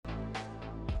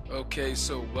Okay,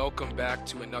 so welcome back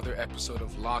to another episode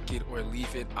of Lock It or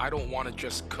Leave It. I don't want to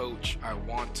just coach, I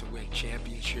want to win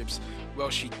championships. Well,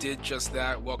 she did just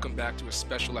that. Welcome back to a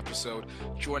special episode.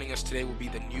 Joining us today will be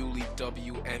the newly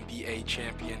WNBA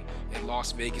champion and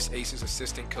Las Vegas Aces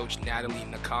assistant coach Natalie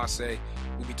Nakase.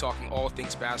 We'll be talking all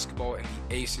things basketball and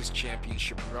the Aces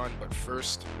championship run, but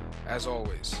first, as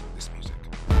always, this music.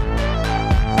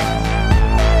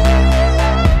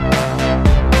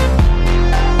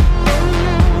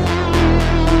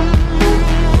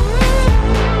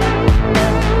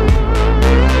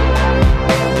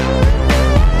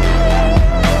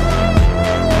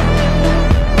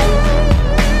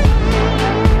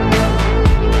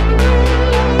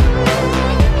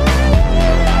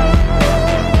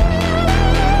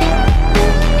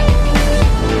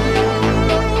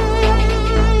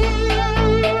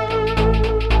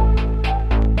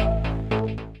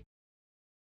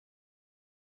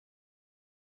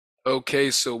 Okay,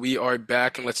 so we are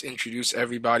back and let's introduce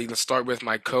everybody. Let's start with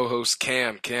my co-host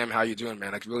Cam. Cam, how you doing,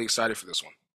 man? I'm really excited for this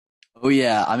one. Oh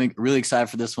yeah, I'm really excited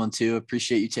for this one too.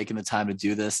 Appreciate you taking the time to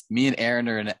do this. Me and Aaron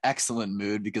are in an excellent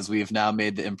mood because we have now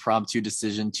made the impromptu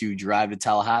decision to drive to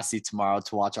Tallahassee tomorrow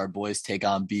to watch our boys take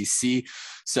on BC.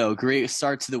 So great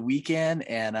start to the weekend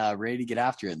and ready to get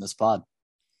after it in this pod.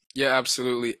 Yeah,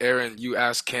 absolutely. Aaron, you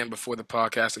asked Cam before the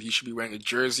podcast if he should be wearing a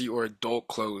jersey or adult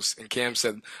clothes. And Cam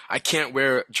said, I can't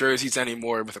wear jerseys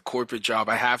anymore with a corporate job.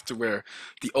 I have to wear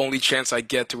the only chance I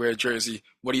get to wear a jersey.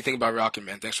 What do you think about Rocket,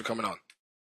 man? Thanks for coming on.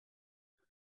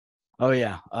 Oh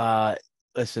yeah.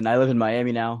 Listen, I live in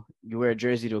Miami now. You wear a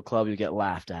jersey to a club, you get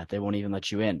laughed at. They won't even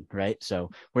let you in, right? So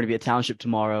we're gonna be at Township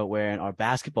tomorrow wearing our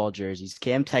basketball jerseys.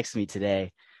 Cam texted me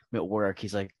today. I'm at work.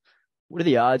 He's like, "What are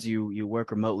the odds you work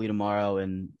remotely tomorrow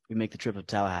and we make the trip to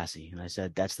Tallahassee?" And I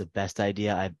said, "That's the best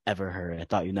idea I've ever heard. I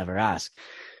thought you'd never ask."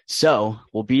 So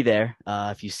we'll be there.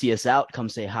 If you see us out, come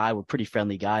say hi. We're pretty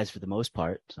friendly guys for the most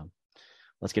part. So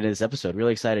let's get into this episode.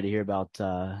 Really excited to hear about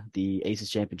the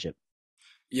Aces Championship.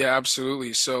 Yeah,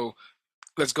 absolutely. So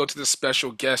let's go to the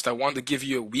special guest. I wanted to give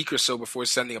you a week or so before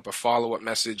sending up a follow-up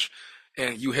message,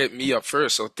 and you hit me up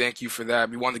first, so thank you for that.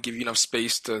 We wanted to give you enough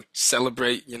space to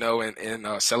celebrate,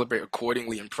 and celebrate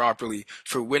accordingly and properly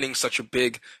for winning such a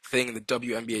big thing in the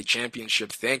WNBA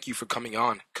championship. Thank you for coming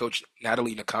on, Coach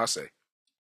Natalie Nakase.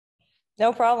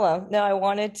 No problem. No, I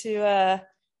wanted to,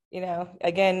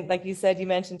 again, like you said, you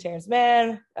mentioned Terrence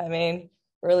Mann. I mean,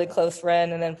 really close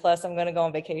friend. And then plus, I'm going to go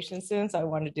on vacation soon. So I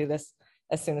wanted to do this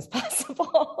as soon as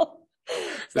possible.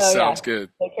 This So, yeah, sounds good.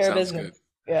 take care of Sounds business. good.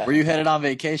 Yeah. Were you headed on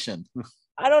vacation?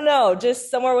 I don't know, just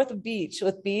somewhere with beach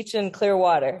and clear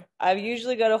water. I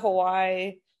usually go to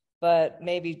Hawaii, but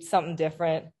maybe something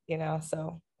different.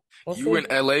 So we'll You were see.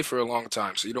 in LA for a long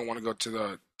time, so you don't want to go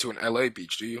to an LA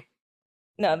beach, do you?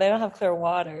 No, they don't have clear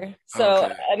water. So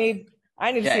Okay. I need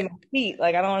to see Yeah, my feet.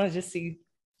 Like I don't want to just see,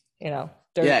 yeah.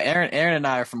 dirt. Aaron and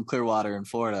I are from Clearwater in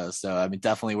Florida, so I mean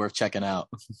definitely worth checking out.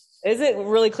 Is it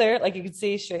really clear? Like you can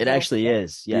see straight It down. actually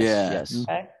is. Yes, Yeah, yes.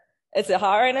 Okay. Is it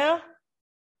hot right now?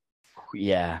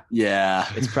 Yeah. yeah.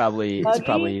 It's probably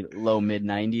Muggy? low mid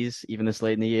 90s even this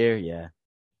late in the year. Yeah.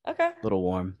 Okay. A little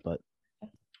warm, but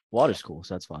water's cool,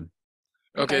 so that's fun.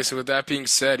 Okay, Okay. so with that being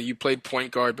said, you played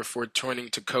point guard before turning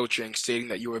to coaching, stating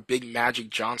that you were a big Magic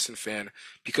Johnson fan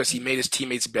because he made his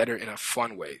teammates better in a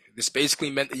fun way. This basically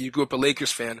meant that you grew up a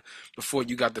Lakers fan before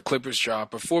you got the Clippers job.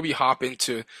 Before we hop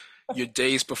into your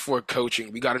days before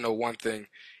coaching, we got to know one thing.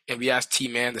 And we asked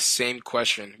T-Man the same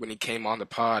question when he came on the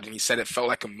pod, and he said it felt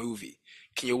like a movie.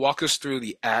 Can you walk us through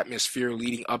the atmosphere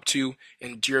leading up to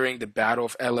and during the Battle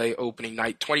of LA opening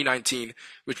night 2019,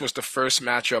 which was the first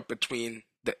matchup between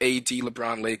the AD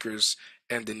LeBron Lakers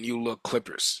and the new look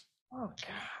Clippers? Oh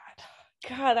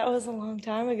God, that was a long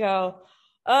time ago.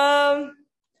 Um,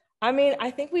 I mean, I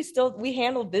think we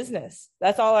handled business.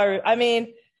 That's all I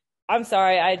mean, I'm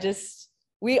sorry.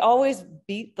 We always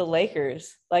beat the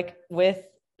Lakers, like with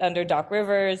under Doc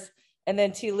Rivers and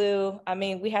then T. Lue. I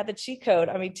mean, we had the cheat code.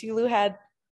 I mean, T. Lue had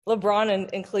LeBron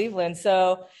in Cleveland.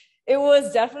 So it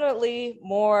was definitely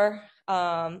more,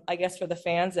 I guess, for the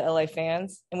fans, the LA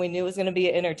fans. And we knew it was going to be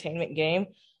an entertainment game.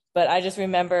 But I just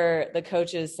remember the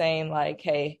coaches saying, like,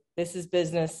 hey, this is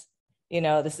business.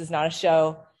 This is not a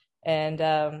show. And,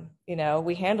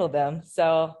 we handled them.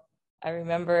 So I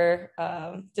remember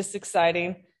just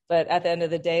exciting. But at the end of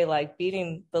the day, like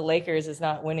beating the Lakers is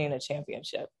not winning a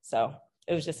championship. So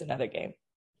it was just another game.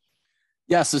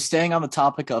 Yeah, so staying on the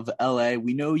topic of LA,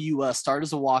 we know you started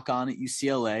as a walk-on at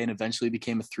UCLA and eventually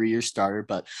became a 3-year starter,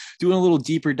 but doing a little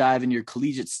deeper dive in your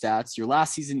collegiate stats, your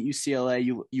last season at UCLA,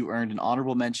 you earned an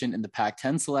honorable mention in the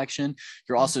Pac-10 selection.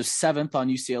 You're also 7th on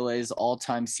UCLA's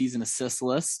all-time season assist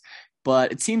list.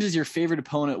 but it seems as your favorite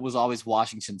opponent was always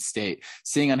Washington State,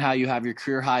 seeing on how you have your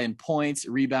career high in points,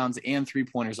 rebounds, and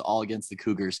three-pointers all against the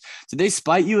Cougars. Did they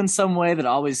spite you in some way that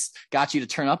always got you to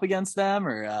turn up against them,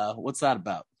 or what's that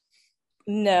about?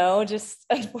 No, just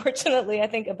unfortunately, I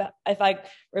think about if I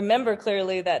remember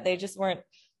clearly that they just weren't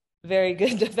very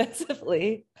good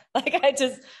defensively. Like I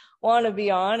just want to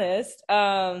be honest.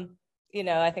 I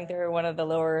think they were one of the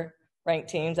lower ranked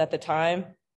teams at the time.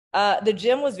 The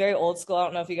gym was very old school. I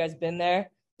don't know if you guys been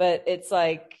there, but it's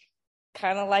like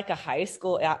kind of like a high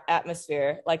school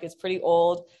atmosphere. Like it's pretty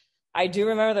old. I do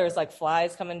remember there was like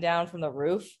flies coming down from the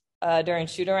roof during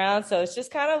shoot around. So it's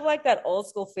just kind of like that old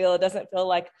school feel. It doesn't feel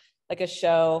like a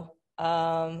show.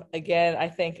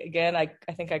 I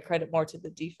think I credit more to the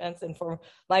defense and for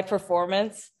my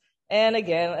performance. And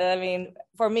again, I mean,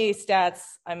 for me, stats,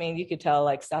 I mean, you could tell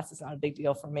like stats is not a big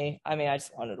deal for me. I mean, I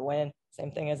just wanted to win.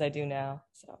 Same thing as I do now.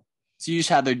 So you just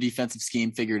had their defensive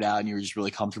scheme figured out and you were just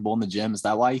really comfortable in the gym. Is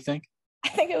that why you think? I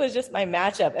think it was just my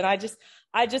matchup. And I just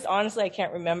honestly, I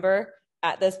can't remember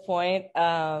at this point.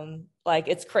 Like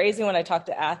it's crazy when I talk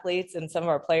to athletes and some of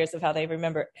our players of how they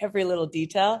remember every little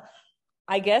detail.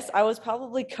 I guess I was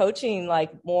probably coaching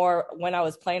like more when I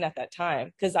was playing at that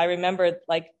time because I remember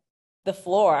like the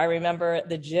floor, I remember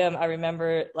the gym, I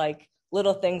remember like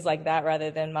little things like that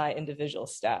rather than my individual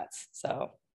stats.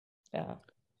 So, yeah.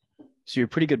 So you're a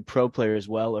pretty good pro player as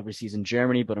well overseas in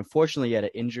Germany, but unfortunately you had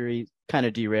an injury kind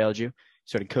of derailed you. You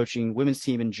started coaching women's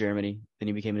team in Germany. Then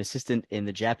you became an assistant in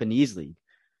the Japanese league,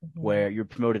 where you were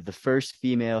promoted the first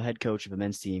female head coach of a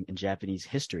men's team in Japanese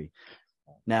history.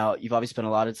 Now, you've obviously spent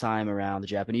a lot of time around the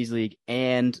Japanese league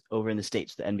and over in the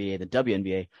States, the NBA, the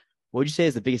WNBA. What would you say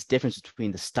is the biggest difference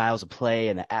between the styles of play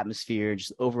and the atmosphere,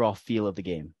 just the overall feel of the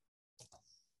game?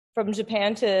 From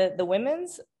Japan to the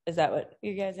women's? Is that what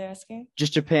you guys are asking?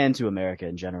 Just Japan to America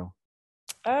in general.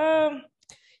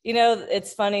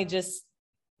 It's funny, just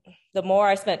the more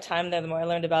I spent time there, the more I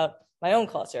learned about my own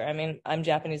culture. I mean, I'm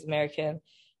Japanese American.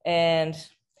 And,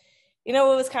 it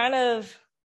was kind of,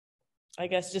 I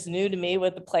guess, just new to me.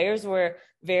 What the players were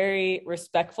very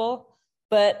respectful,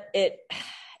 but it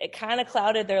kind of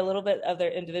clouded their little bit of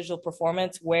their individual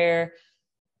performance where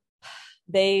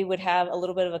they would have a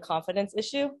little bit of a confidence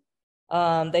issue.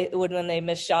 When they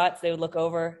miss shots, they would look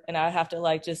over and I'd have to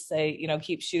like just say,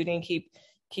 keep shooting,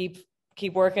 keep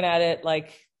working at it.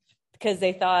 Like, because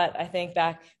they thought, I think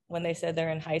back when they said they're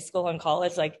in high school and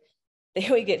college, like they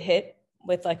would get hit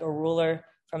with like a ruler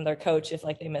from their coach if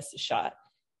like they missed a shot.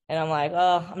 And I'm like,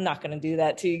 oh, I'm not going to do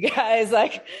that to you guys.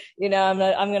 Like, I'm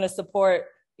going to support,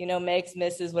 makes,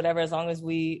 misses, whatever, as long as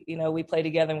we play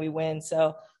together and we win.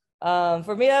 So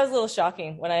for me, that was a little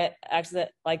shocking when I actually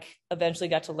eventually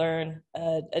got to learn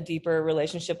a deeper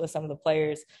relationship with some of the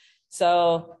players.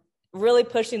 So really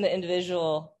pushing the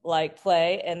individual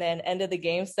play and then end of the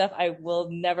game stuff. I will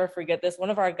never forget this. One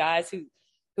of our guys who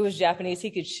was Japanese,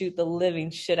 he could shoot the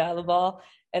living shit out of the ball.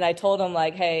 And I told him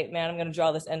like, hey man, I'm going to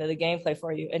draw this end of the game play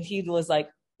for you. And he was like,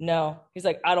 no, he's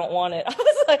like, I don't want it. I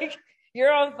was like,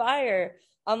 you're on fire.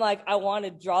 I'm like, I want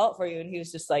to draw it for you. And he was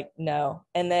just like, no.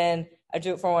 And then I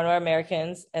drew it for one of our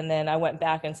Americans. And then I went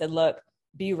back and said, look,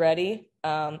 be ready.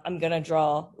 I'm going to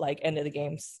draw end of the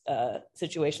games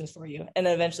situations for you. And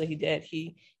then eventually he did.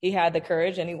 He had the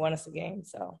courage and he won us the game.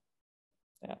 So,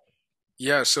 yeah.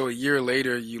 Yeah, so a year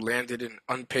later, you landed an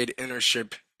unpaid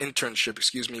internship,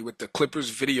 with the Clippers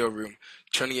video room,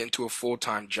 turning it into a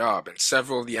full-time job. And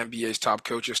several of the NBA's top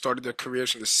coaches started their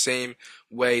careers in the same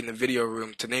way in the video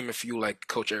room, to name a few like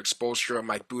Coach Eric Spoelstra,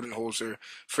 Mike Budenholzer,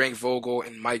 Frank Vogel,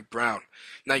 and Mike Brown.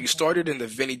 Now, you started in the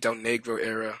Vinny Del Negro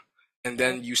era, and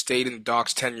then you stayed in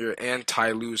Doc's tenure and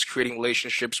Ty Lue's, creating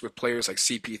relationships with players like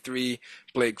CP3,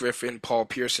 Blake Griffin, Paul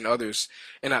Pierce, and others.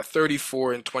 And at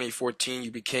 34 in 2014, you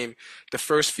became the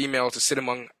first female to sit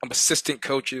among assistant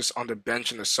coaches on the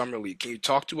bench in the Summer League. Can you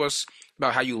talk to us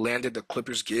about how you landed the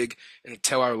Clippers gig and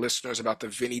tell our listeners about the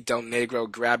Vinny Del Negro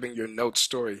grabbing your notes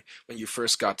story when you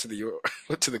first got to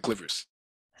the Clippers?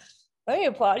 Let me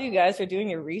applaud you guys for doing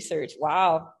your research.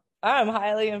 Wow. I'm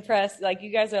highly impressed. Like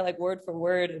you guys are word for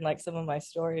word in some of my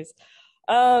stories.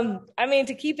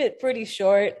 To keep it pretty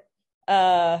short,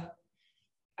 I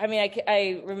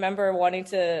remember wanting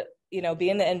to, be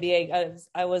in the NBA.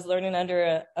 I was learning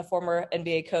under a former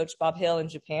NBA coach, Bob Hill in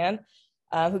Japan,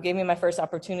 who gave me my first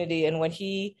opportunity. And when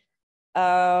he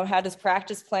had his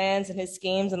practice plans and his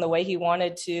schemes and the way he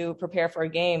wanted to prepare for a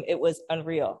game, it was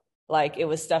unreal. It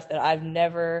was stuff that I've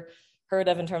never heard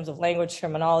of in terms of language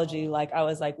terminology. I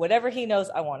was like, whatever he knows,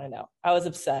 I want to know. I was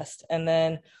obsessed. And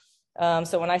then,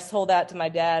 so when I told that to my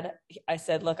dad, I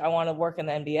said, look, I want to work in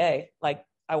the NBA.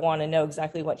 I want to know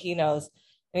exactly what he knows.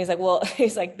 And he's like, well,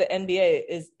 he's like, the NBA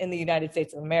is in the United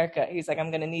States of America. He's like,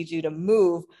 I'm going to need you to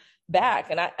move back.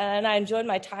 And I enjoyed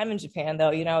my time in Japan,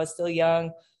 though. You know, I was still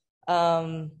young,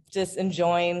 just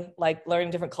enjoying like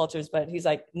learning different cultures. But he's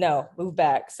like, no, move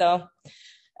back. So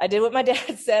I did what my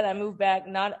dad said. I moved back.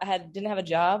 Didn't have a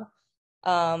job,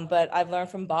 but I've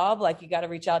learned from Bob, like you got to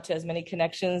reach out to as many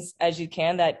connections as you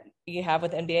can that you have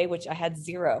with NBA, which I had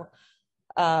zero.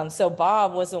 So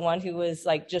Bob was the one who was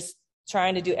like just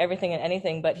trying to do everything and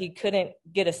anything, but he couldn't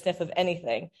get a sniff of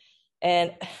anything.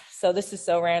 And so this is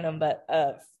so random, but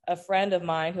a friend of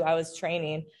mine who I was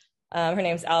training, her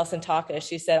name's Allison Taka.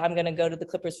 She said, I'm going to go to the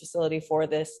Clippers facility for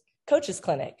this coaches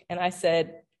clinic. And I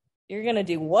said, you're going to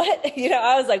do what? You know,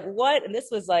 I was like, what? And this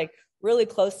was like really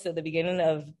close to the beginning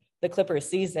of the Clippers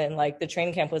season. Like the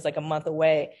training camp was like a month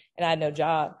away and I had no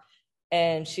job.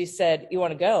 And she said, you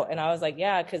want to go? And I was like,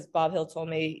 yeah, because Bob Hill told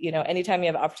me, you know, anytime you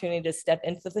have an opportunity to step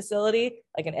into the facility,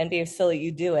 like an NBA facility,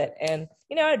 you do it. And,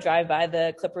 you know, I drive by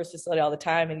the Clippers facility all the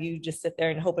time and you just sit there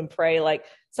and hope and pray like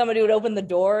somebody would open the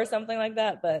door or something like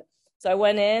that. But so I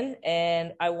went in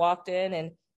and I walked in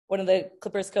and one of the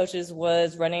Clippers coaches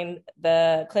was running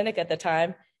the clinic at the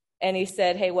time. And he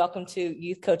said, hey, welcome to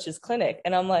Youth Coaches Clinic.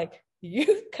 And I'm like,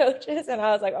 youth coaches? And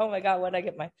I was like, oh my God, what did I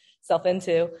get myself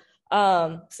into?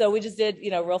 So we just did,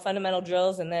 you know, real fundamental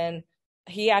drills. And then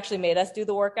he actually made us do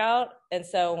the workout. And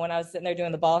so when I was sitting there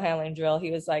doing the ball handling drill, he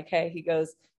was like, hey, he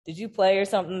goes, did you play or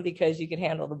something because you can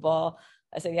handle the ball?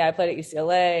 I said, yeah, I played at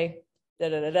UCLA,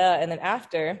 And then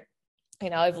after, you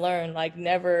know, I've learned like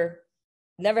never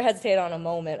hesitate on a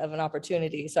moment of an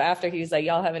opportunity. So after he was like,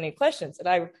 y'all have any questions? And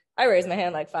I raised my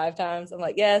hand like 5 times. I'm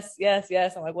like, yes.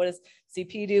 I'm like, what does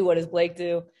CP do? What does Blake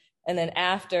do? And then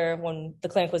after, when the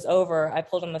clinic was over, I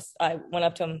went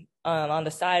up to him on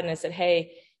the side and I said,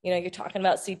 hey, you know, you're talking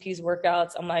about CP's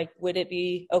workouts. I'm like, would it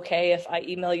be okay if I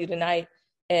email you tonight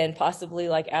and possibly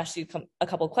like ask you a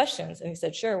couple of questions? And he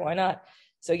said, sure, why not?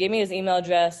 So he gave me his email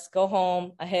address, go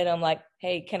home. I hit him like,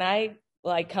 hey, can I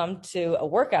like come to a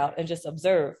workout and just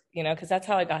observe, you know, because that's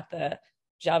how I got the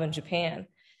job in Japan.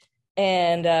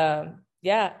 And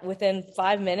yeah, within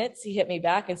 5 minutes, he hit me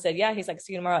back and said, yeah, he's like,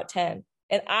 see you tomorrow at 10.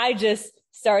 And I just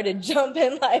started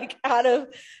jumping like out of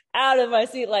my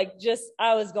seat, like just,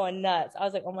 I was going nuts. I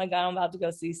was like, oh my God, I'm about to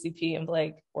go see CP and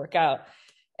Blake work out.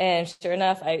 And sure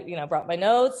enough, I, you know, brought my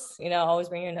notes, you know, always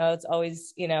bring your notes,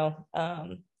 always, you know,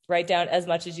 write down as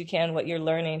much as you can what you're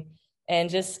learning. And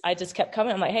I just kept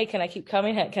coming. I'm like, hey, can I keep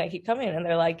coming? Can I keep coming? And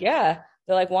they're like, yeah.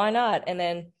 They're like, why not? And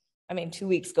then, I mean, 2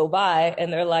 weeks go by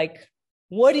and they're like,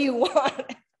 what do you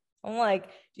want? I'm like,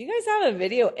 do you guys have a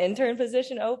video intern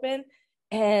position open?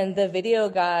 And the video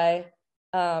guy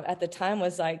at the time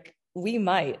was like, we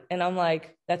might. And I'm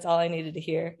like, that's all I needed to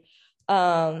hear.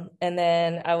 And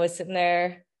then I was sitting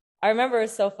there. I remember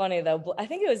it's so funny though. I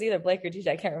think it was either Blake or DJ.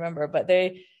 I can't remember. But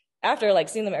after like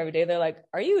seeing them every day, they're like,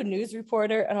 are you a news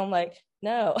reporter? And I'm like,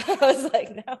 no. I was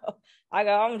like, no.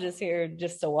 I'm just here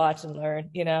just to watch and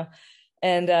learn, you know?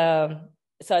 And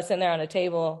so I was sitting there on a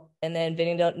table and then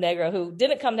Vinny Negro, who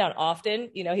didn't come down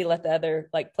often, you know, he let the other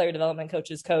like player development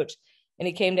coaches coach. And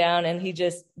he came down and he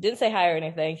just didn't say hi or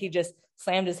anything. He just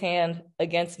slammed his hand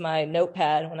against my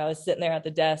notepad when I was sitting there at the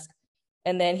desk.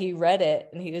 And then he read it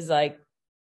and he's like,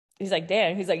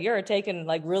 Dan, he's like, you're taking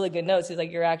like really good notes. He's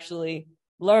like, you're actually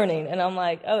learning. And I'm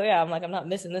like, oh yeah. I'm like, I'm not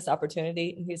missing this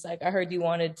opportunity. And he's like, I heard you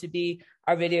wanted to be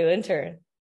our video intern.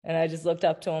 And I just looked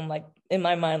up to him, like in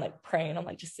my mind, like praying. I'm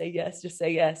like, just say yes, just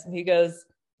say yes. And he goes,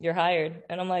 you're hired.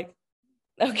 And I'm like,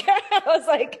 okay. I was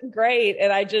like, great.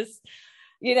 And I just,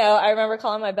 you know, I remember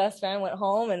calling my best friend, went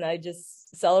home and I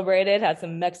just celebrated, had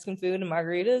some Mexican food and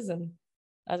margaritas and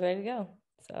I was ready to go.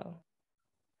 So,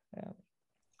 yeah.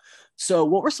 So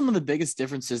what were some of the biggest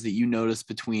differences that you noticed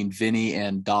between Vinny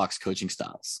and Doc's coaching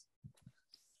styles?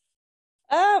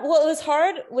 Well, it was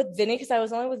hard with Vinny because I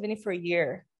was only with Vinny for a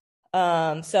year.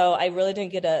 So I really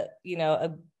didn't get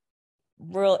a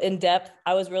real in-depth.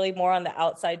 I was really more on the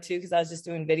outside too because I was just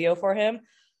doing video for him.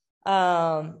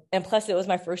 And plus it was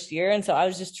my first year. And so I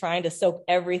was just trying to soak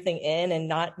everything in and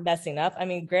not messing up. I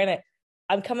mean, granted,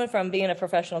 I'm coming from being a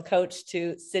professional coach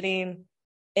to sitting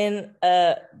in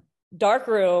a dark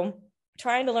room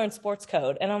trying to learn sports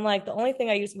code. And I'm like, the only thing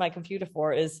I use my computer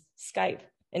for is Skype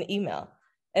and email.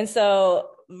 And so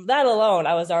that alone,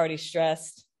 I was already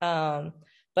stressed. But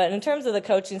in terms of the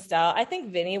coaching style, I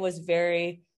think Vinny was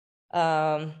very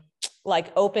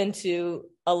like open to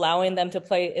allowing them to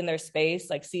play in their space.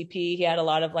 Like CP, he had a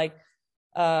lot of like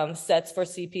sets for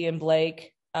CP and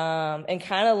Blake, and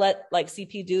kind of let like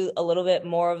CP do a little bit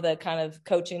more of the kind of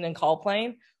coaching and call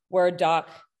playing, where Doc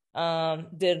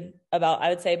did about, I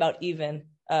would say about even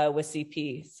with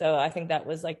CP. So I think that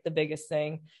was like the biggest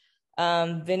thing.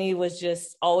 Vinny was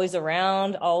just always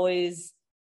around, always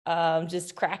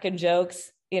just cracking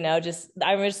jokes. I just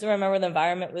remember the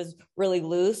environment was really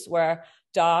loose, where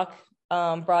Doc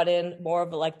brought in more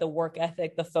of like the work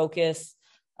ethic, the focus,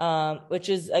 which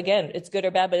is, again, it's good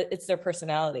or bad, but it's their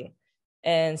personality.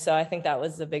 And so I think that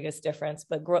was the biggest difference.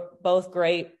 But both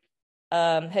great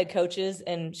head coaches,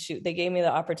 and shoot, they gave me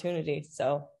the opportunity.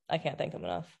 So I can't thank them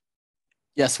enough.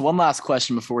 Yes, one last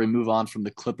question before we move on from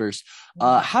the Clippers.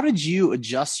 How did you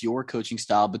adjust your coaching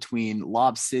style between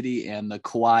Lob City and the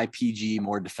Kawhi PG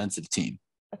more defensive team?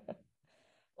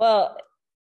 Well,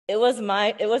 it wasn't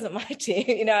my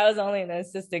team. I was only an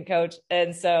assistant coach.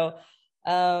 And so,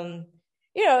 it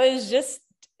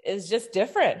was just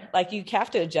different. Like, you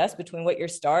have to adjust between what your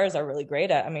stars are really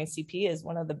great at. I mean, CP is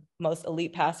one of the most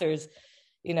elite passers,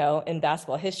 in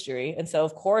basketball history. And so,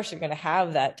 of course, you're going to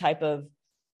have that type of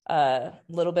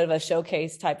little bit of a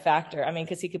showcase type factor. I mean,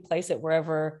 because he could place it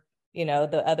wherever,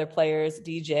 the other players,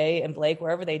 DJ and Blake,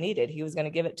 wherever they needed, he was going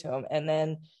to give it to them. And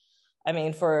then, I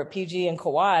mean, for PG and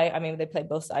Kawhi, I mean, they play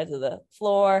both sides of the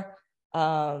floor.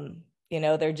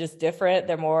 They're just different.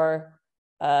 They're more,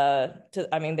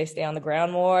 they stay on the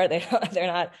ground more. They're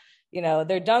not,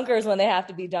 they're dunkers when they have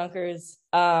to be dunkers.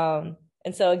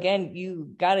 And so, again,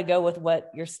 you got to go with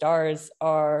what your stars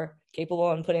are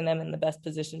capable and putting them in the best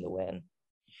position to win.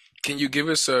 Can you give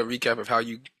us a recap of how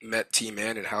you met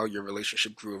T-Man and how your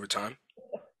relationship grew over time?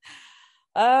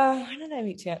 When did I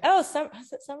meet T-Man? Oh,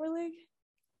 was it Summer League?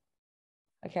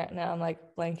 I can't now. I'm like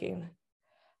blanking.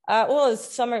 It was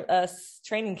summer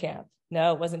training camp.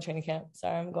 No, it wasn't training camp.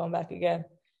 Sorry, I'm going back again.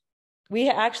 We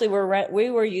actually we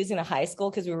were using a high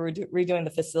school because we were redoing the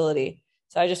facility.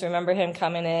 So I just remember him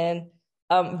coming in,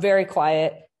 very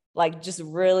quiet, like just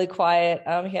really quiet.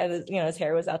 He had his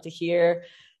hair was out to here.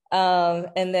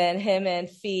 And then him and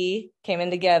Fee came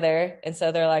in together. And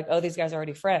so they're like, oh, these guys are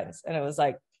already friends. And it was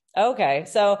like, okay.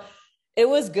 So it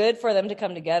was good for them to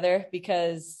come together,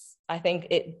 because I think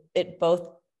it both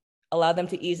allowed them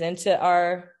to ease into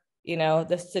our,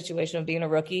 the situation of being a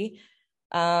rookie.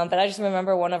 But I just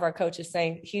remember one of our coaches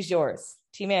saying, he's yours.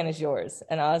 T-Man is yours.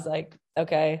 And I was like,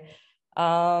 okay.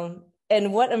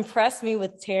 And what impressed me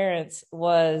with Terrence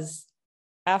was,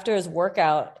 after his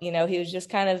workout, he was just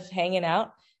kind of hanging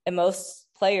out. And most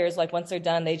players, like, once they're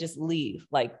done, they just leave.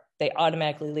 Like, they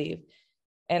automatically leave.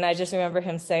 And I just remember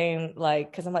him saying,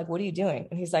 like, because I'm like, what are you doing?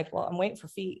 And he's like, well, I'm waiting for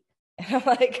Fee. And I'm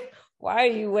like, why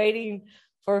are you waiting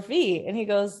for Fee? And he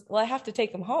goes, well, I have to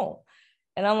take him home.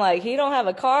 And I'm like, he don't have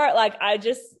a car? Like,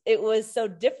 it was so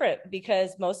different,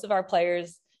 because most of our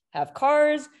players have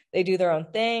cars. They do their own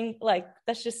thing. Like,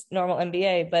 that's just normal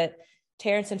NBA. But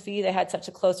Terrence and Fee, they had such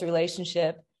a close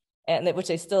relationship, which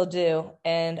they still do.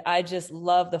 And I just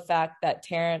love the fact that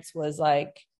Terrence was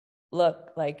like,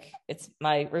 look, like, it's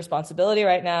my responsibility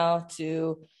right now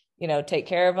to, take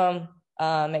care of him,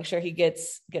 make sure he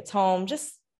gets home,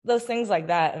 just those things like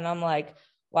that. And I'm like,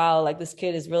 wow, like, this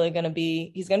kid is really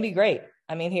he's going to be great.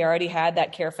 I mean, he already had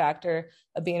that care factor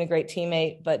of being a great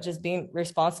teammate, but just being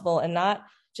responsible and not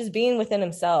just being within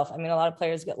himself. I mean, a lot of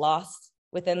players get lost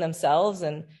within themselves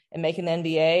and making the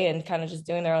NBA and kind of just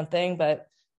doing their own thing. But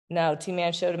no,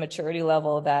 T-Man showed a maturity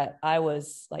level that I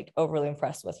was like overly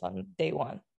impressed with on day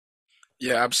one.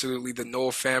 Yeah, absolutely. The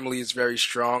Noel family is very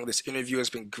strong. This interview has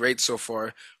been great so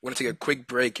far. We're going to take a quick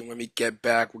break, and when we get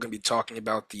back, we're going to be talking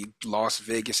about the Las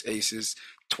Vegas Aces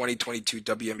 2022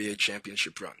 WNBA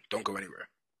Championship run. Don't go anywhere.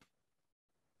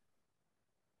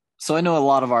 So I know a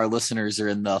lot of our listeners are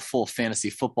in the full fantasy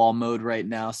football mode right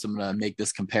now, so I'm going to make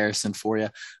this comparison for you.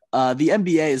 The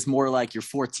NBA is more like your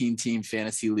 14-team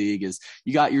fantasy league. Is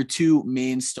you got your two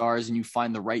main stars and you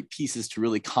find the right pieces to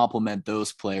really complement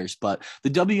those players. But the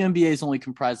WNBA is only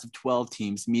comprised of 12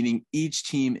 teams, meaning each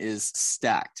team is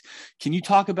stacked. Can you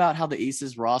talk about how the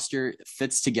Aces roster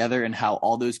fits together and how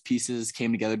all those pieces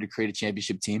came together to create a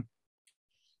championship team?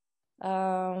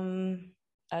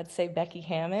 I'd say Becky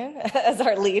Hammon as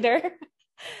our leader.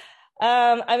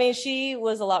 I mean, she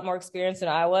was a lot more experienced than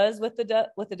I was with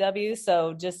the W.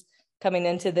 So just coming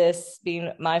into this being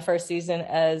my first season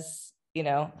as,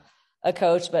 a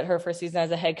coach, but her first season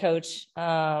as a head coach,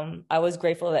 I was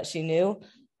grateful that she knew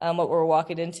what we were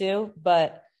walking into.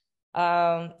 But,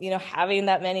 having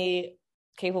that many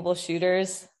capable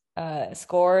shooters,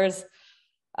 scorers,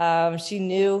 she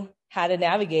knew how to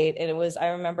navigate. And I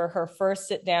remember her first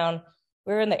sit down,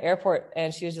 we were in the airport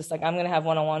and she was just like, I'm going to have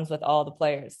one-on-ones with all the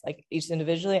players, like each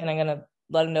individually. And I'm going to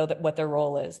let them know what their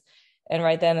role is. And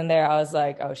right then and there, I was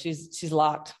like, oh, she's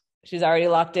locked. She's already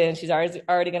locked in. She's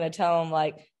already going to tell them,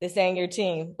 like, this ain't your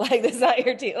team. Like, this is not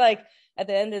your team. Like, at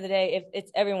the end of the day,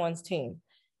 it's everyone's team.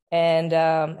 And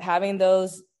having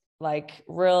those like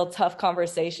real tough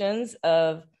conversations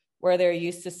of where they're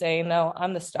used to saying, no,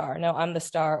 I'm the star. No, I'm the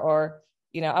star. Or,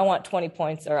 I want 20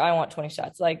 points or I want 20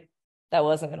 shots. Like that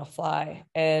wasn't going to fly.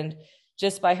 And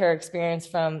just by her experience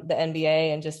from the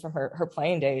NBA and just from her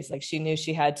playing days, like she knew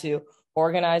she had to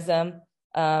organize them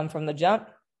from the jump.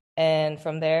 And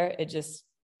from there, it just,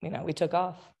 we took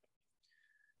off.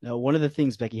 Now, one of the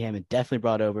things Becky Hammon definitely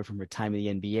brought over from her time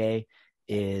in the NBA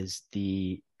is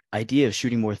the idea of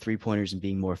shooting more three-pointers and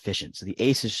being more efficient. So the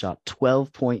Aces shot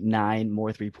 12.9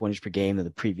 more three-pointers per game than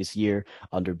the previous year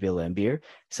under Bill Laimbeer,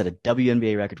 set a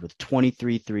WNBA record with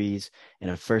 23 threes and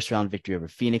a first-round victory over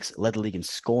Phoenix, led the league in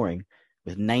scoring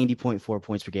with 90.4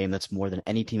 points per game. That's more than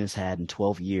any team has had in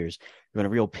 12 years. They're on a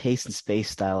real pace and space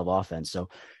style of offense. So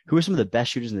who are some of the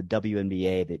best shooters in the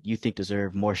WNBA that you think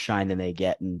deserve more shine than they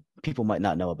get and people might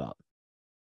not know about?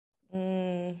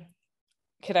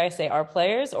 Could I say our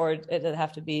players, or does it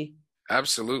have to be?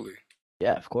 Absolutely.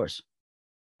 Yeah, of course.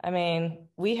 I mean,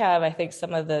 we have, I think,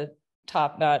 some of the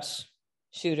top-notch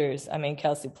shooters. I mean,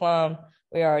 Kelsey Plum,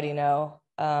 we already know.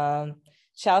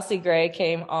 Chelsea Gray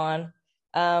came on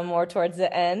more towards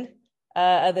the end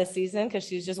of the season because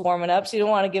she's just warming up. She didn't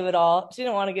want to give it all. She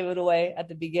didn't want to give it away at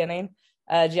the beginning.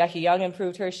 Jackie Young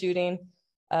improved her shooting.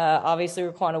 Obviously,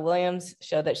 Raquana Williams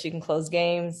showed that she can close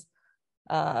games.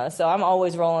 So I'm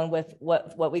always rolling with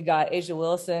what we got. Asia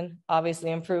Wilson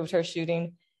obviously improved her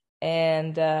shooting.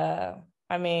 And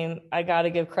I mean, I got to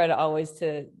give credit always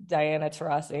to Diana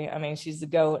Taurasi. I mean, she's the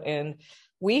GOAT. And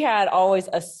we had always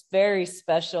a very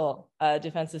special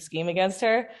defensive scheme against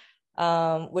her,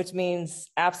 which means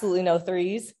absolutely no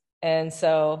threes. And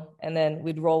then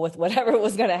we'd roll with whatever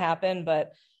was going to happen.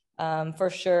 But for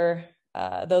sure,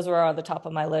 those were on the top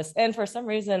of my list. And for some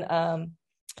reason,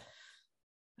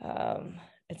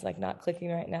 it's like not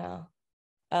clicking right now.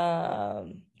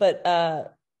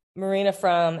 But Marina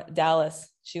from Dallas,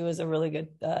 she was a really good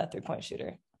three-point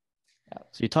shooter. Yeah.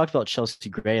 So you talked about Chelsea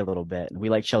Gray a little bit, and we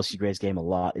like Chelsea Gray's game a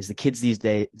lot. Is the kids these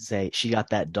days say she got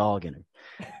that dog in her?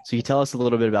 So you tell us a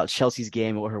little bit about Chelsea's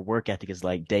game and what her work ethic is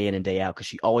like day in and day out, because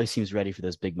she always seems ready for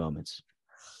those big moments.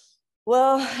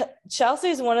 Well,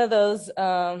 Chelsea's one of those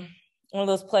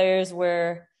players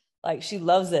where like she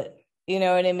loves it. You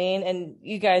know what I mean? And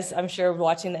you guys, I'm sure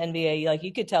watching the NBA, like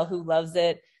you could tell who loves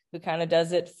it, who kind of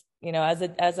does it,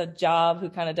 as a job, who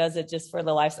kind of does it just for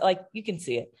the lifestyle. Like you can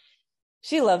see it.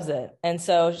 She loves it. And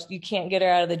so you can't get her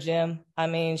out of the gym. I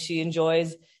mean, she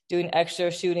enjoys doing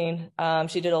extra shooting.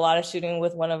 She did a lot of shooting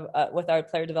with with our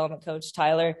player development coach,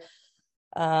 Tyler,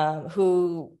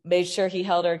 who made sure he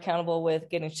held her accountable with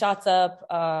getting shots up.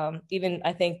 Even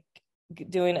I think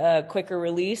doing a quicker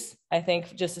release, I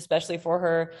think just especially for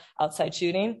her outside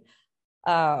shooting.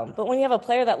 But when you have a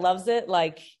player that loves it,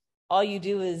 like all you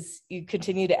do is you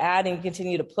continue to add and you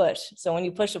continue to push. So when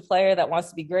you push a player that wants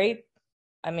to be great,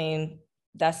 I mean,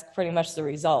 that's pretty much the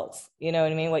results. You know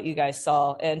what I mean? What you guys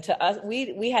saw. And to us,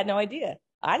 we had no idea.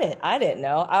 I didn't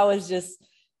know. I was just,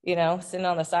 sitting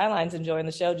on the sidelines enjoying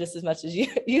the show just as much as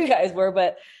you guys were.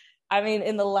 But I mean,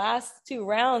 in the last two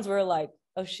rounds, we're like,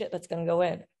 oh shit, that's going to go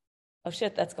in. Oh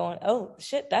shit, that's going. Oh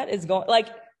shit, that is going. Like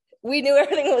we knew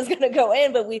everything was going to go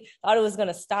in, but we thought it was going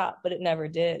to stop, but it never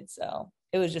did. So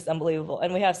it was just unbelievable.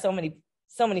 And we have so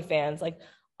many fans. Like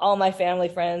all my family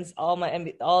friends, all the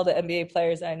NBA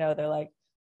players I know, they're like,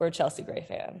 we're a Chelsea Gray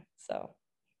fan. So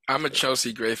I'm a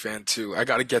Chelsea Gray fan too. I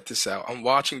got to get this out. I'm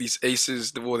watching these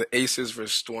Aces, the Aces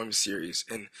versus Storm series,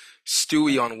 and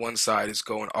Stewie on one side is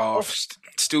going off.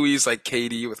 Stewie's like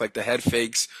Katie with like the head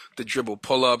fakes, the dribble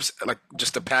pull-ups, like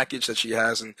just the package that she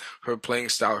has and her playing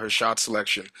style, her shot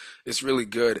selection is really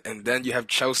good. And then you have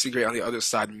Chelsea Gray on the other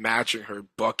side matching her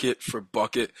bucket for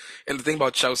bucket. And the thing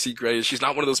about Chelsea Gray is she's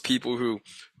not one of those people who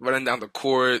running down the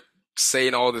court,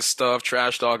 saying all this stuff,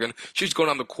 trash talking. She's going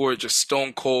on the court just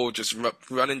stone cold, just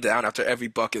running down after every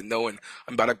bucket, knowing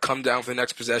I'm about to come down for the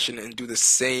next possession and do the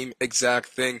same exact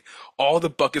thing. All the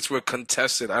buckets were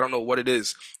contested. I don't know what it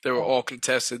is. They were all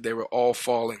contested. They were all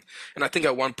falling. And I think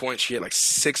at one point she had like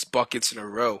 6 buckets in a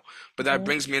row. But that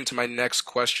brings me into my next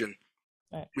question,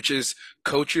 which is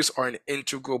coaches are an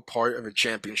integral part of a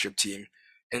championship team.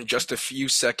 And just a few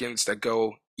seconds that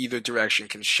go either direction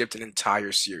can shift an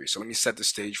entire series. So let me set the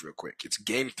stage real quick. It's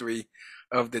game 3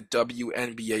 of the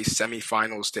WNBA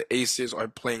semifinals. The Aces are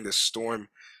playing the Storm.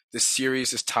 The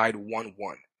series is tied 1-1.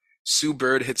 Sue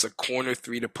Bird hits a corner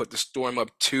 3 to put the Storm up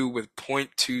 2 with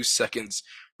 0.2 seconds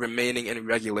remaining in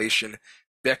regulation.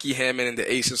 Becky Hammon and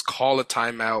the Aces call a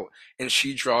timeout, and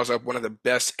she draws up one of the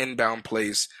best inbound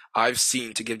plays I've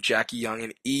seen to give Jackie Young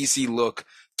an easy look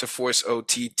to force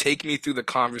OT. Take me through the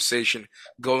conversation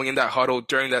going in that huddle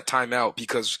during that timeout,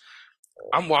 because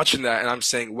I'm watching that and I'm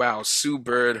saying, wow, Sue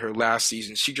Bird, her last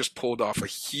season, she just pulled off a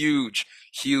huge,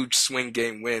 huge swing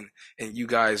game win, and you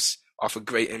guys off a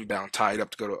great inbound tied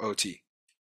up to go to OT.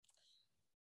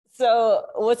 So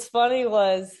what's funny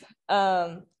was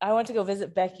I went to go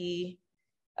visit Becky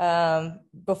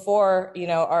before,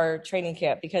 our training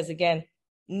camp because again,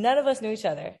 none of us knew each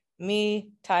other.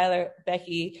 Me, Tyler,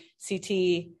 Becky,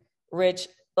 CT, Rich,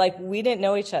 like we didn't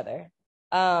know each other.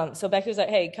 So Becky was like,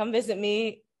 "Hey, come visit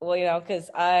me." Well, because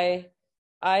I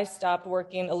stopped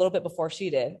working a little bit before she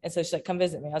did, and so she's like, "Come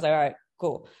visit me." I was like, "All right,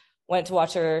 cool." Went to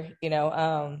watch her,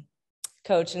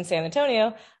 coach in San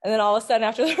Antonio, and then all of a sudden,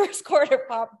 after the first quarter,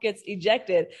 Pop gets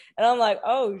ejected, and I'm like,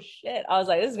 "Oh shit!" I was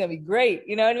like, "This is gonna be great."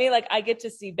 You know what I mean? Like I get to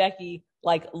see Becky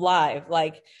like live,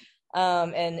 like,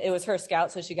 and it was her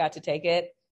scout, so she got to take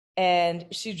it, and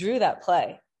she drew that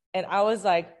play, and I was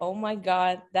like, "Oh my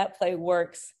god, that play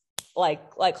works."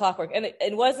 Like clockwork, and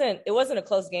it wasn't a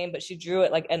close game, but she drew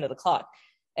it like end of the clock,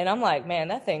 and I'm like, man,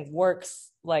 that thing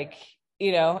works, like,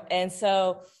 and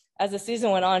so as the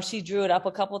season went on, she drew it up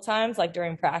a couple times like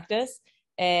during practice,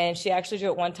 and she actually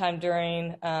drew it one time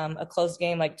during a close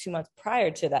game like 2 months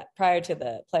prior to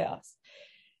the playoffs,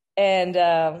 and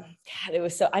God, it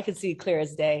was so I could see clear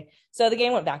as day. So the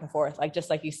game went back and forth, like just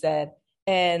like you said,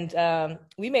 and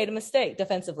we made a mistake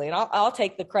defensively, and I'll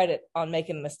take the credit on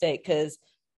making the mistake because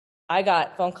I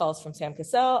got phone calls from Sam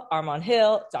Cassell, Armand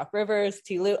Hill, Doc Rivers,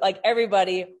 T. Lou, like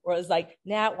everybody was like,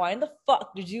 Nat, why in the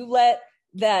fuck did you let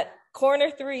that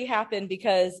corner three happen?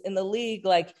 Because in the league,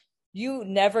 like you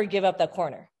never give up that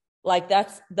corner. Like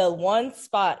that's the one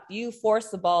spot you force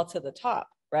the ball to the top,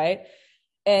 right?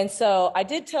 And so I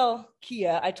did tell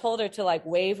Kia, I told her to like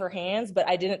wave her hands, but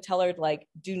I didn't tell her to like,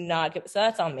 do not get, so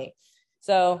that's on me.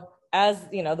 So as,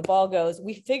 the ball goes,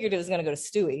 we figured it was going to go to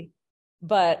Stewie.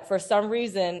 But for some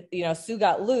reason, Sue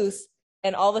got loose,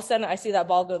 and all of a sudden I see that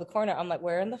ball go to the corner. I'm like,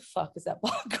 where in the fuck is that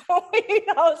ball going?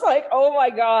 I was like, oh my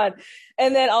God.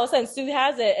 And then all of a sudden Sue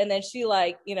has it, and then she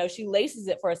like, she laces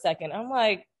it for a second. I'm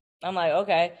like,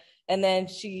 okay. And then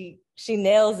she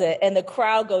nails it, and the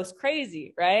crowd goes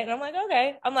crazy, right? And I'm like,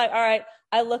 okay. I'm like, all right.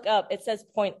 I look up, it says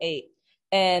 0.8.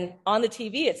 And on the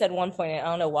TV, it said 1.8. I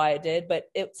don't know why it did,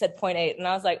 but it said 0.8. And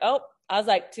I was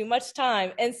like, too much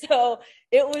time. And so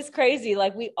it was crazy.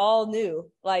 Like we all knew,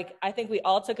 like, I think we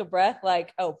all took a breath,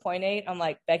 like, oh, 0.8. I'm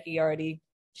like, Becky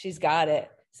she's got it.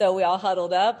 So we all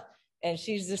huddled up, and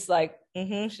she's just like,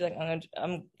 she's like,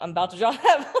 I'm about to draw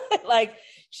that. Like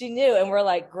she knew. And we're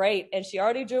like, great. And she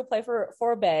already drew a play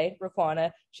for Bay,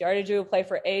 Raquana. She already drew a play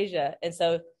for Asia. And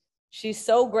so she's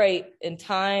so great in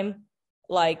time,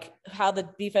 like how the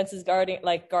defense is guarding.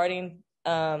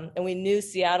 And we knew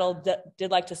Seattle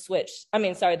did like to switch.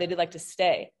 They did like to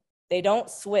stay. They don't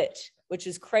switch, which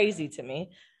is crazy to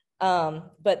me.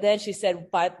 But then she said,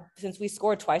 since we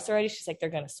scored twice already, she's like, they're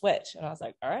going to switch. And I was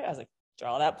like, all right. I was like,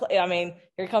 draw that play.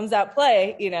 Here comes that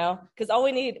play, because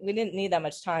we didn't need that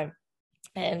much time.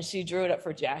 And she drew it up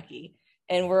for Jackie.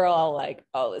 And we're all like,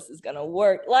 oh, this is going to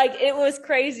work. Like it was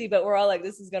crazy, but we're all like,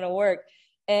 this is going to work.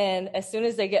 And as soon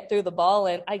as they get through the ball,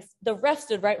 and the ref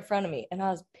stood right in front of me, and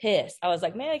I was pissed. I was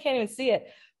like, man, I can't even see it.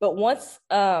 But once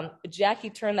Jackie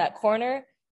turned that corner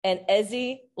and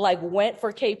Ezzy like went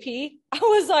for KP, I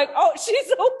was like, oh,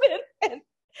 she's open.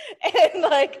 And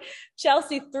like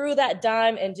Chelsea threw that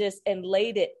dime and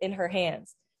laid it in her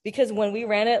hands. Because when we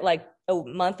ran it like a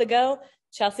month ago,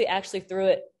 Chelsea actually threw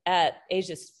it at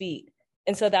Asia's feet.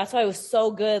 And so that's why it was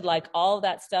so good. Like all of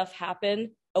that stuff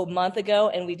happened a month ago,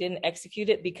 and we didn't execute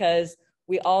it because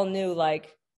we all knew,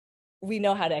 like, we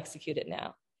know how to execute it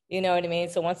now. You know what I mean?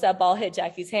 So once that ball hit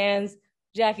Jackie's hands,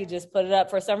 Jackie just put it up.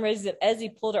 For some reason,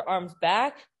 Ezzy pulled her arms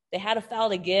back. They had a foul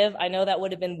to give. I know that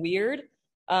would have been weird,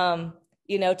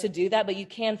 to do that, but you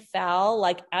can foul.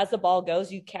 Like as the ball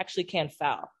goes, you actually can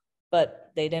foul,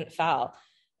 but they didn't foul.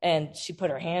 And she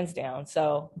put her hands down.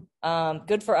 So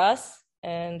good for us.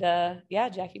 And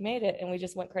Jackie made it, and we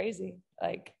just went crazy.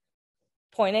 Like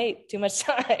 0.8, too much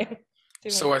time.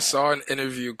 So I saw an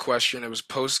interview question. It was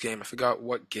post game. I forgot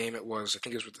what game it was. I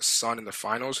think it was with the Sun in the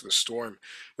finals, or the Storm,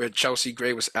 where Chelsea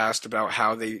Gray was asked about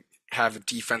how they have a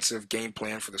defensive game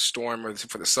plan for the Storm or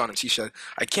for the Sun, and she said,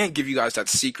 "I can't give you guys that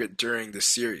secret during the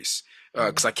series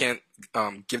because I can't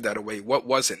give that away." What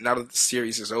was it? Now that the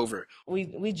series is over,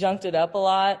 we junked it up a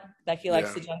lot. Becky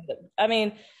likes to junk it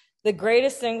up. The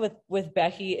greatest thing with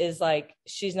Becky is like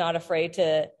she's not afraid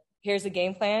to. Here's a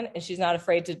game plan, and she's not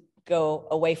afraid to go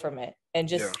away from it and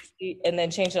and then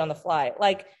change it on the fly.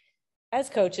 Like as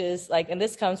coaches, like, and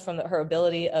this comes from her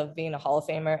ability of being a Hall of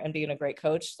Famer and being a great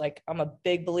coach. Like I'm a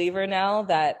big believer now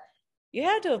that you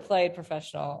had to have played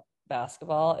professional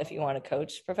basketball if you want to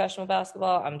coach professional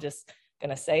basketball. going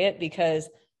to say it, because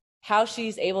how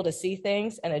she's able to see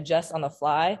things and adjust on the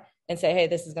fly and say, hey,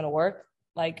 this is going to work.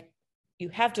 Like, you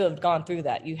have to have gone through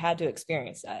that. You had to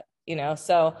experience that,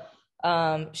 So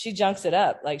she junks it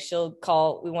up. Like, she'll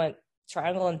call, we went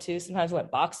triangle and 2, sometimes we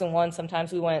went box and 1,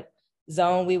 sometimes we went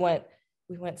zone, we went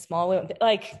small, we went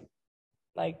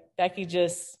like Becky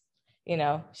just,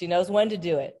 she knows when to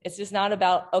do it. It's just not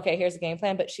about, okay, here's the game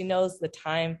plan, but she knows the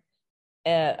time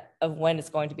of when it's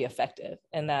going to be effective.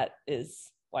 And that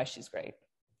is why she's great.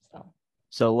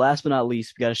 So last but not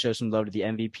least, we got to show some love to the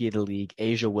MVP of the league,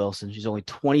 Asia Wilson. She's only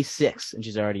 26 and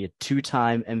she's already a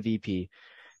 2-time MVP,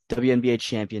 WNBA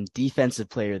champion, defensive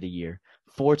player of the year,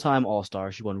 4-time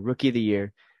All-Star. She won Rookie of the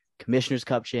Year, Commissioner's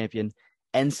Cup champion,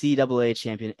 NCAA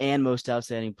champion, and most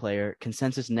outstanding player,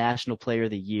 consensus national player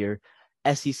of the year,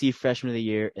 SEC freshman of the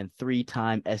year, and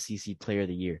 3-time SEC player of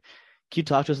the year. Can you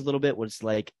talk to us a little bit what it's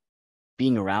like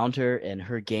being around her and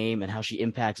her game and how she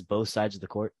impacts both sides of the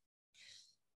court?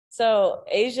 So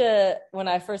Asia, when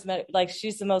I first met, like,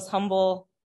 she's the most humble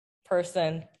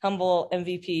person, humble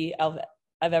MVP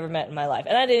I've ever met in my life.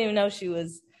 And I didn't even know she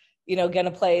was, going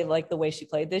to play like the way she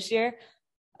played this year.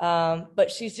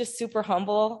 But she's just super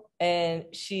humble, and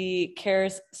she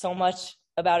cares so much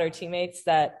about her teammates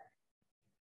that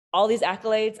all these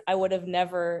accolades, I would have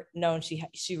never known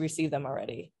she received them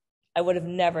already. I would have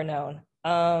never known.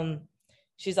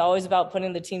 She's always about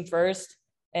putting the team first,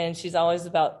 and she's always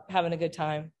about having a good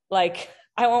time. Like,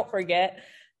 I won't forget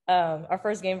our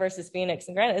first game versus Phoenix.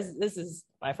 And granted, this is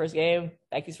my first game,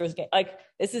 Becky's first game. Like,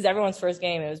 this is everyone's first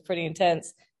game. It was pretty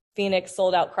intense. Phoenix,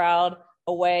 sold out crowd,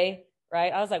 away,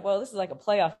 right? I was like, well, this is like a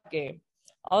playoff game.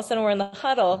 All of a sudden, we're in the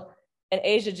huddle, and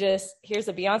Asia just hears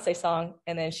a Beyonce song,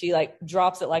 and then she like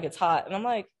drops it like it's hot. And I'm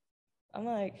like,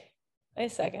 wait a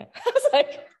second. I was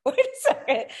like, wait a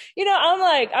second.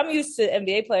 I'm used to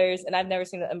NBA players, and I've never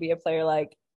seen an NBA player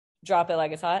like drop it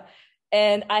like it's hot.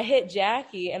 And I hit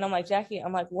Jackie, and I'm like,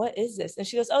 what is this? And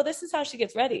she goes, oh, this is how she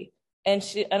gets ready. And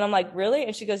I'm like, really?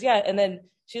 And she goes, yeah. And then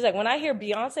she's like, when I hear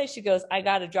Beyonce, she goes, I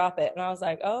got to drop it. And I was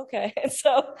like, oh, okay. And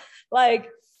so like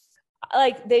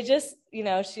they just,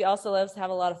 she also loves to have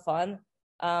a lot of fun.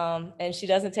 And she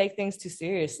doesn't take things too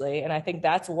seriously. And I think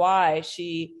that's why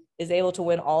she is able to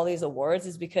win all these awards,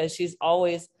 is because she's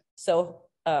always so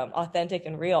authentic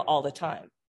and real all the time.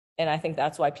 And I think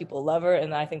that's why people love her.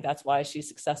 And I think that's why she's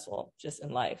successful just in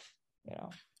life,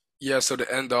 Yeah, so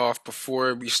to end off,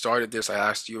 before we started this, I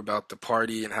asked you about the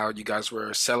party and how you guys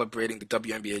were celebrating the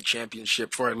WNBA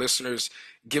championship. For our listeners,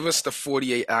 give us the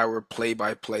 48-hour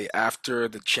play-by-play after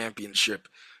the championship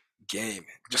game.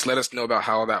 Just let us know about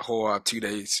how that whole 2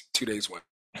 days went.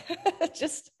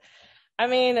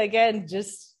 Again,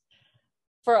 just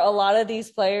for a lot of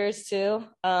these players too,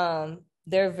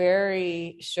 they're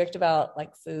very strict about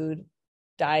like food,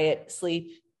 diet, sleep,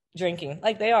 drinking.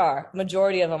 Like, they are.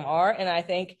 Majority of them are. And I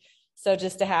think so,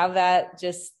 just to have that,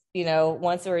 just,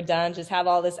 once we're done, just have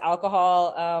all this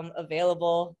alcohol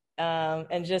available.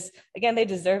 And just, again, they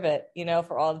deserve it,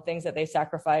 for all the things that they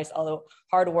sacrificed, all the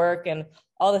hard work and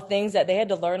all the things that they had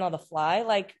to learn on the fly.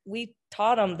 Like, we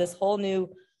taught them this whole new,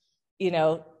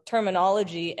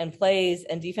 terminology and plays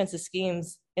and defensive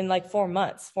schemes in like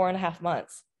 4.5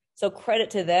 months. So credit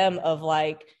to them of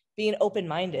like being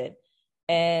open-minded.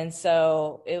 And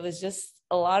so it was just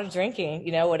a lot of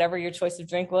drinking, whatever your choice of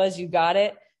drink was, you got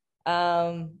it.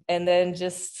 And then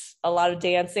just a lot of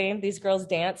dancing. These girls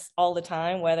dance all the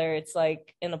time, whether it's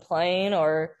like in a plane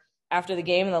or after the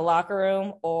game in the locker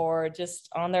room or just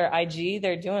on their IG,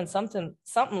 they're doing something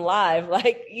live.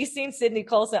 Like, you've seen Sydney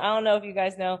Colson. I don't know if you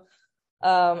guys know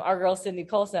our girl, Sydney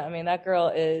Colson. I mean, that girl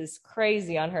is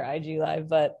crazy on her IG live,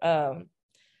 but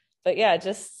yeah,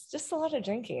 just a lot of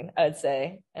drinking, I would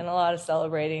say, and a lot of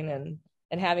celebrating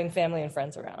and having family and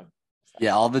friends around. So.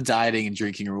 Yeah, all the dieting and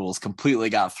drinking rules completely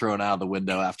got thrown out of the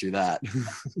window after that.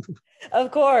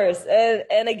 Of course.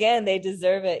 And again, they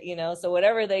deserve it, so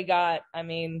whatever they got, I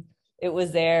mean, it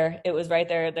was there. It was right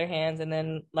there at their hands. And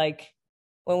then like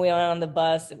when we went on the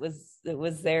bus, it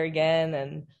was there again.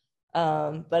 And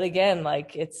but again,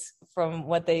 like, it's from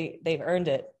what they've earned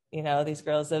it. These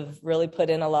girls have really put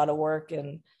in a lot of work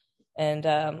and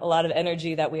a lot of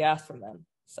energy that we asked from them.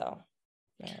 So,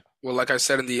 yeah. Well, like I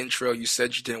said in the intro, you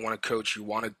said you didn't want to coach. You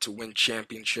wanted to win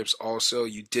championships also.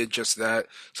 You did just that.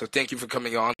 So thank you for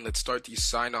coming on. Let's start these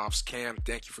sign-offs. Cam,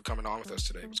 thank you for coming on with us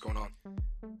today. What's going on?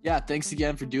 Yeah, thanks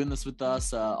again for doing this with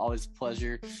us. Always a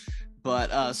pleasure. But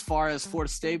as far as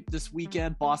Florida State this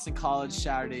weekend, Boston College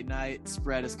Saturday night,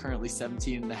 spread is currently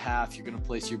 17.5. You're going to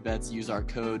place your bets, use our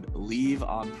code LEAVE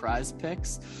on Prize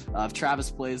Picks. If Travis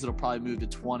plays, it'll probably move to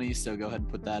 20, so go ahead and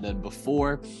put that in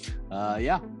before.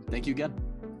 Yeah, thank you again.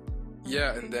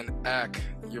 Yeah, and then Ak,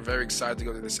 you're very excited to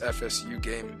go to this FSU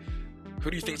game. Who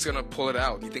do you think's gonna pull it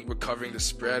out? Do you think we're covering the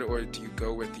spread, or do you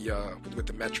go with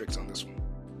the metrics on this one?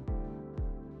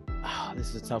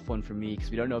 This is a tough one for me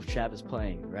because we don't know if Chap is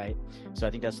playing, right? So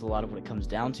I think that's a lot of what it comes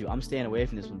down to. I'm staying away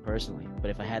from this one personally, but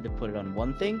if I had to put it on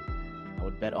one thing, I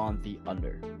would bet on the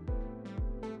under.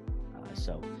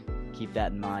 So keep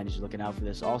that in mind as you're looking out for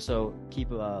this. Also,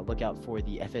 keep a lookout for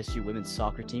the FSU women's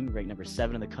soccer team, ranked number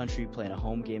 7 in the country, playing a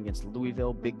home game against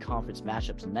Louisville. Big conference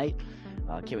matchup tonight.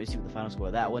 Can't wait to see what the final score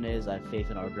of that one is. I have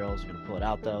faith in our girls are going to pull it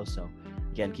out, though. So,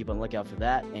 again, keep on the lookout for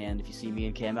that. And if you see me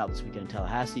and Cam out this weekend in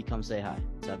Tallahassee, come say hi.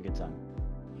 Let's have a good time.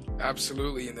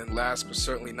 Absolutely. And then last but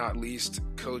certainly not least,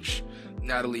 Coach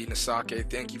Natalie Nakase,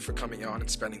 thank you for coming on and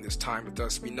spending this time with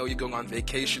us. We know you're going on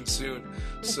vacation soon,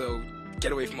 so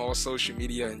get away from all social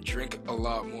media and drink a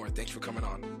lot more. Thank you for coming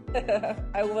on.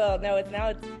 I will. No, it's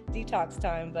detox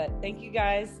time, but thank you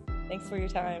guys. Thanks for your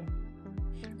time.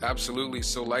 Absolutely.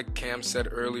 So like Cam said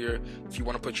earlier, if you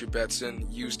want to put your bets in,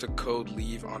 use the code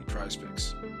LEAVE on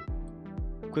PrizePicks.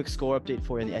 Quick score update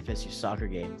for you in the FSU soccer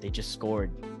game. They just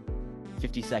scored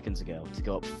 50 seconds ago to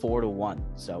go up 4-1.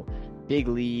 So big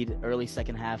lead, early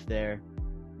second half there.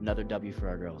 Another W for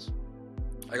our girls.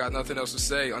 I got nothing else to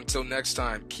say. Until next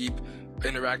time, keep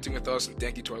interacting with us, and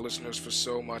thank you to our listeners for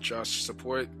so much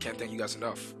support. Can't thank you guys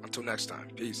enough. Until next time,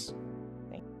 peace.